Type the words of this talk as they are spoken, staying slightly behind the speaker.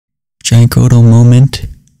GiantGrotle moment.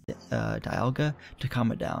 Dialga to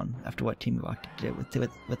calm it down after what Team Rocket did with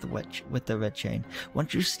the red chain.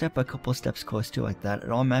 Once you step a couple steps close to it like that,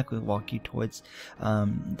 it automatically walk you towards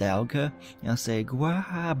Dialga, and it'll say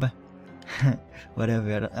grab.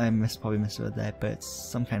 Whatever, I probably misread that, but it's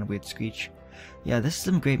some kind of weird screech. Yeah, this is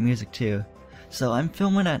some great music too. So I'm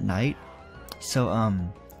filming at night, so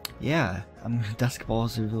yeah, Dusk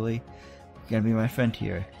Balls are really gonna be my friend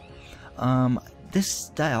here.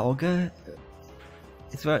 This Dialga,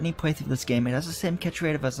 throughout any playthrough of this game, it has the same catch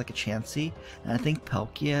rate as like a Chansey, and I think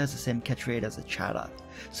Palkia has the same catch rate as a Chatot.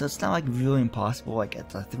 So it's not like really impossible, like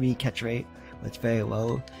it's a 3 catch rate, but it's very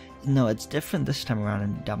low. No, it's different this time around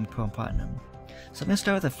in Diamond, Pearl, and Platinum. So I'm gonna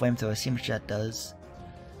start with a Flamethrower, see how much that does.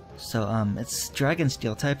 So it's Dragon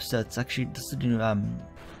Steel type, so it's actually just to do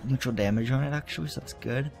neutral damage on it actually, so that's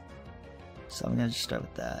good. So I'm gonna just start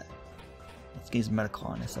with that. Let's use Medical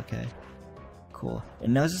on this, okay. Cool. It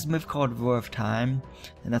knows this move called Roar of Time,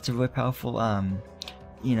 and that's a really powerful,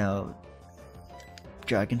 you know,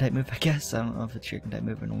 Dragon type move, I guess. I don't know if it's Dragon type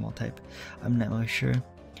move or normal type. I'm not really sure.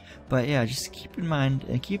 But yeah, just keep in mind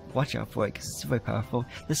and watch out for it because it's very powerful.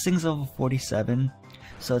 This thing's level 47,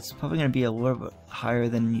 so it's probably going to be a little bit higher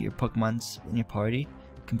than your Pokemon's in your party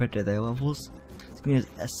compared to their levels. It's going to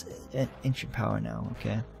use Ancient Power now,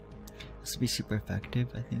 okay? This will be super effective,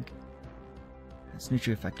 I think. It's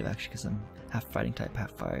neutral effective actually because I'm half fighting type,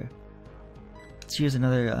 half fire. Let's use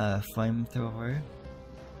another Flamethrower.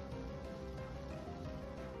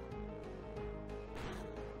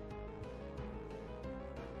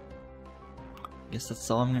 Guess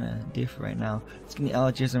that's all I'm gonna do for right now. It's gonna be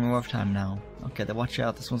allergies and Roar of Time now. Okay, then watch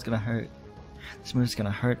out, this one's gonna hurt. This move's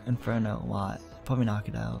gonna hurt Inferno a lot. Probably knock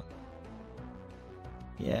it out.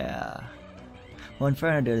 Yeah. Well,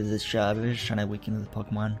 Inferno did this job, it was just trying to weaken the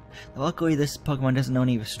Pokemon. Luckily, this Pokemon doesn't know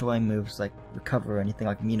any restoring moves like Recover or anything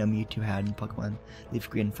like Mewtwo had in Pokemon Leaf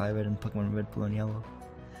Green and Fire Red and Pokemon Red, Blue, and Yellow.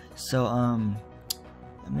 So, I'm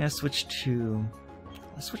gonna switch to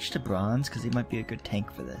Bronze because he might be a good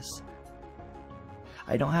tank for this.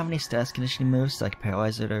 I don't have any status conditioning moves like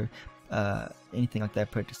Paralyze it or anything like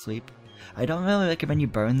that, put it to sleep. I don't really recommend you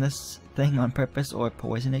burn this thing on purpose or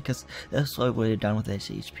poison it because that's what would have done with its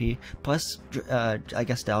HP. Plus, I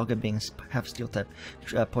guess Dialga being half steel type,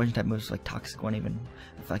 poison type moves like Toxic won't even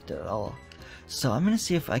affect it at all. So I'm gonna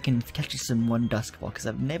see if I can catch this in one Dusk Ball because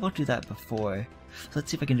I've been able to do that before. So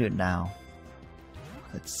let's see if I can do it now.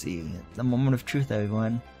 Let's see. The moment of truth,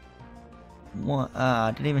 everyone.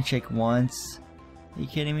 Didn't even shake once. Are you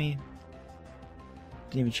kidding me?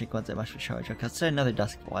 Didn't even shake once that much for charge. Okay, let's try another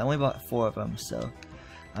Dusk Ball. I only bought 4 of them, so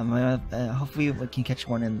I'm gonna hopefully we can catch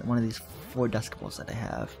one in one of these 4 Dusk Balls that I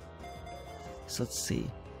have. So let's see.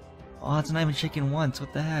 Oh, it's not even shaking once.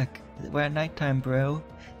 What the heck? We're at nighttime, bro.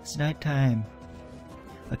 It's nighttime.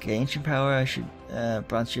 Okay, Ancient Power. I should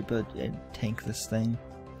Bronze should tank this thing.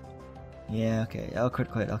 Yeah. Okay. Oh,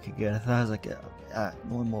 critical hit. Okay, good. I thought it was like a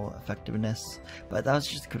normal effectiveness, but that was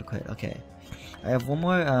just a critical hit. Okay. I have one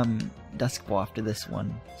more Dusk Ball after this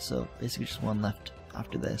one, so basically just one left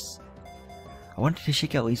after this. I wanted to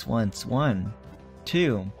shake at least once. 1,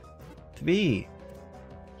 2, 3.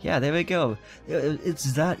 Yeah, there we go.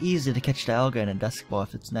 It's that easy to catch Dialga in a Dusk Ball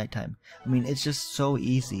if it's nighttime. I mean, it's just so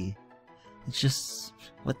easy. It's just,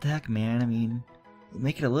 what the heck, man? I mean,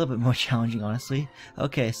 make it a little bit more challenging, honestly.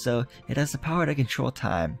 Okay, so it has the power to control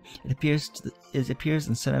time. It appears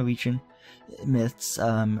in center region myths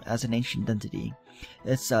as an ancient entity.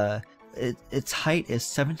 Its height is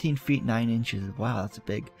 17 feet 9 inches. Wow,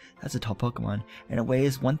 that's a tall Pokemon, and it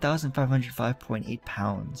weighs 1,505.8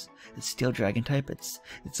 pounds. It's Steel Dragon type. Its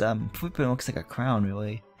footprint looks like a crown,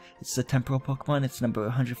 really. It's a temporal Pokemon. It's number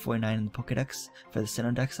 149 in the Pokedex for the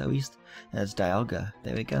Sinnoh Dex, at least. And it's Dialga.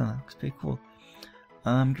 There we go. That looks pretty cool.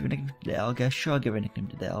 Give a nickname to Dialga. Sure, I'll give a nickname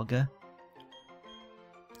to Dialga.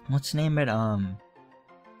 Let's name it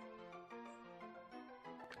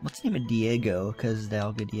let's name it Diego, because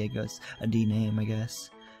Diego is a D name, I guess.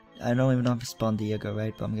 I don't even know if it's spelled Diego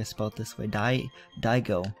right, but I'm gonna spell it this way.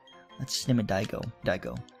 Daigo. Let's just name it Daigo.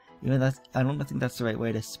 Daigo. Even though I don't think that's the right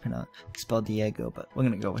way to spell Diego, but we're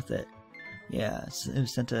gonna go with it. Yeah, it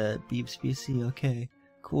was sent to Beebs BC. Okay,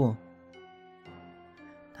 cool.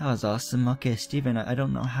 That was awesome. Okay, Steven, I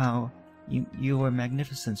don't know how. You were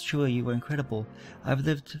magnificent. Truly, you were incredible. I've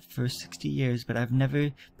lived for 60 years, but I've never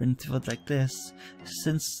been thrilled like this.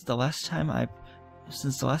 Since the last time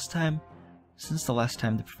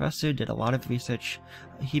the professor did a lot of research,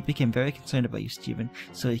 he became very concerned about you, Steven.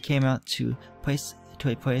 So he came out to a place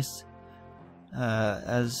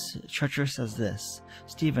as treacherous as this.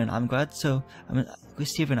 Steven, I'm so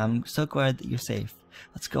glad that you're safe.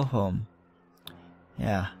 Let's go home.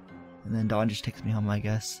 Yeah. And then Dawn just takes me home, I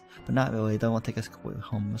guess. But not really, Dawn won't take us home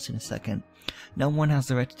almost in a second. No one has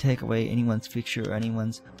the right to take away anyone's future or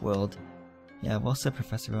anyone's world. Yeah, well said,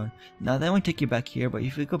 Professor Rowan. Now they only take you back here, but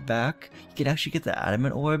if you go back, you can actually get the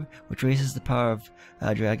Adamant Orb, which raises the power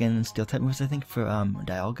of Dragon and Steel type moves, I think, for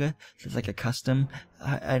Dialga. So it's like a custom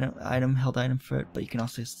held item for it, but you can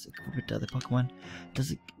also equip it to other Pokemon.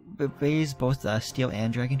 Does it raise both Steel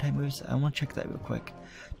and Dragon type moves? I want to check that real quick.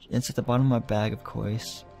 It's at the bottom of my bag, of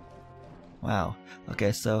course. Wow.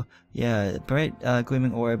 Okay, so yeah, bright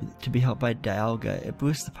gleaming orb to be held by Dialga. It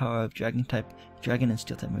boosts the power of Dragon and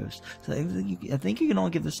Steel type moves. So I think you can only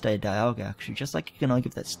give this to Dialga actually, just like you can only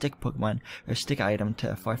give that stick Pokemon or stick item to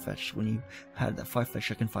Farfetch when you had that Farfetch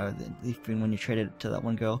Shook and Fire the Leaf Green when you traded it to that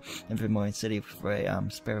one girl in Vermilion City for a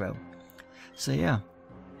Sparrow. So yeah.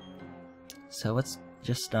 So let's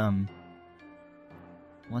just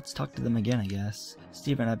let's talk to them again, I guess.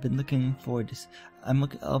 Steven, I've been looking forward to.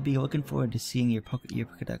 I'll be looking forward to seeing your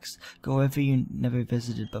Pokedex. Go wherever you never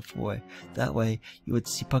visited before. That way, you would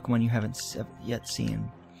see Pokemon you haven't yet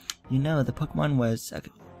seen. You know that Pokemon was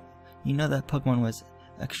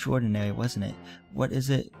extraordinary, wasn't it? What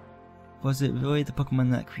is it? Was it really the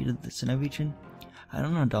Pokemon that created the Sinnoh region? I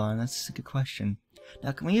don't know, Dawn. That's a good question.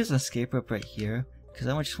 Now, can we use an escape rope right here? Because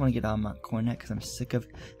I just want to get out of Mount Coronet, because I'm sick of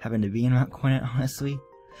having to be in Mount Coronet, honestly.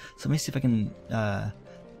 So let me see if I can,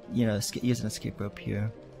 you know, use an escape rope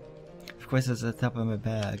here. Of course, it's at the top of my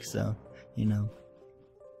bag, so, you know.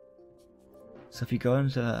 So if you go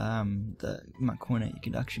into the Mount Coronet, you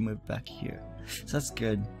can actually move back here. So that's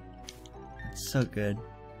good. That's so good.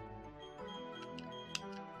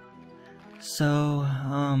 So,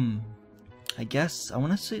 I guess I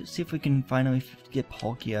want to see if we can finally get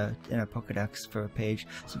Palkia in our Pokedex for a page.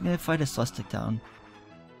 So I'm going to fight a Celestic Town.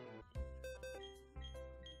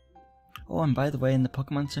 Oh, and by the way, in the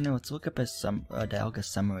Pokemon Center, let's look up a Dialga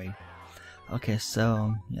summary. Okay,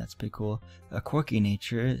 so, yeah, it's pretty cool. Quirky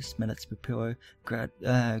nature, Smedet's pure,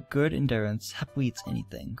 good endurance, happily eats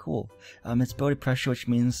anything. Cool. It's ability pressure, which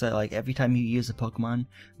means that, like, every time you use a Pokemon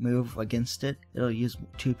move against it, it'll use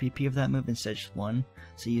 2 PP of that move instead of just 1.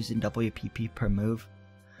 So you're using double your PP per move.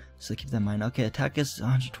 So keep that in mind. Okay, attack is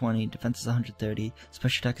 120, defense is 130,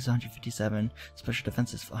 special attack is 157, special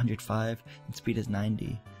defense is 105, and speed is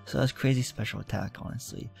 90. So that's crazy special attack,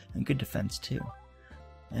 honestly. And good defense, too.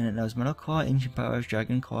 And it knows Metal Claw, Ancient Powers,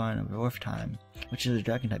 Dragon Claw, and Roar of Time, which is a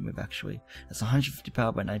Dragon type move, actually. That's 150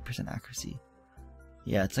 power by 9% accuracy.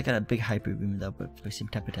 Yeah, it's like a big Hyper Beam, though, but for same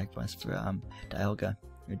type attack bonus for Dialga,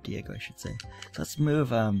 or Diego, I should say. So let's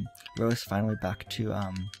move Rose finally back to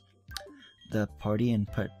the party and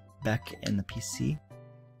put Beck in the PC.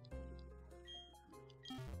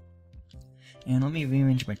 And let me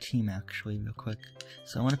rearrange my team actually real quick.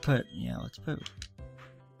 So I want to put, yeah, let's put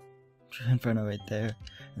Inferno right there,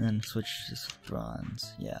 and then switch this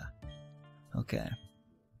Bronze. Yeah. Okay.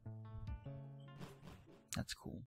 That's cool.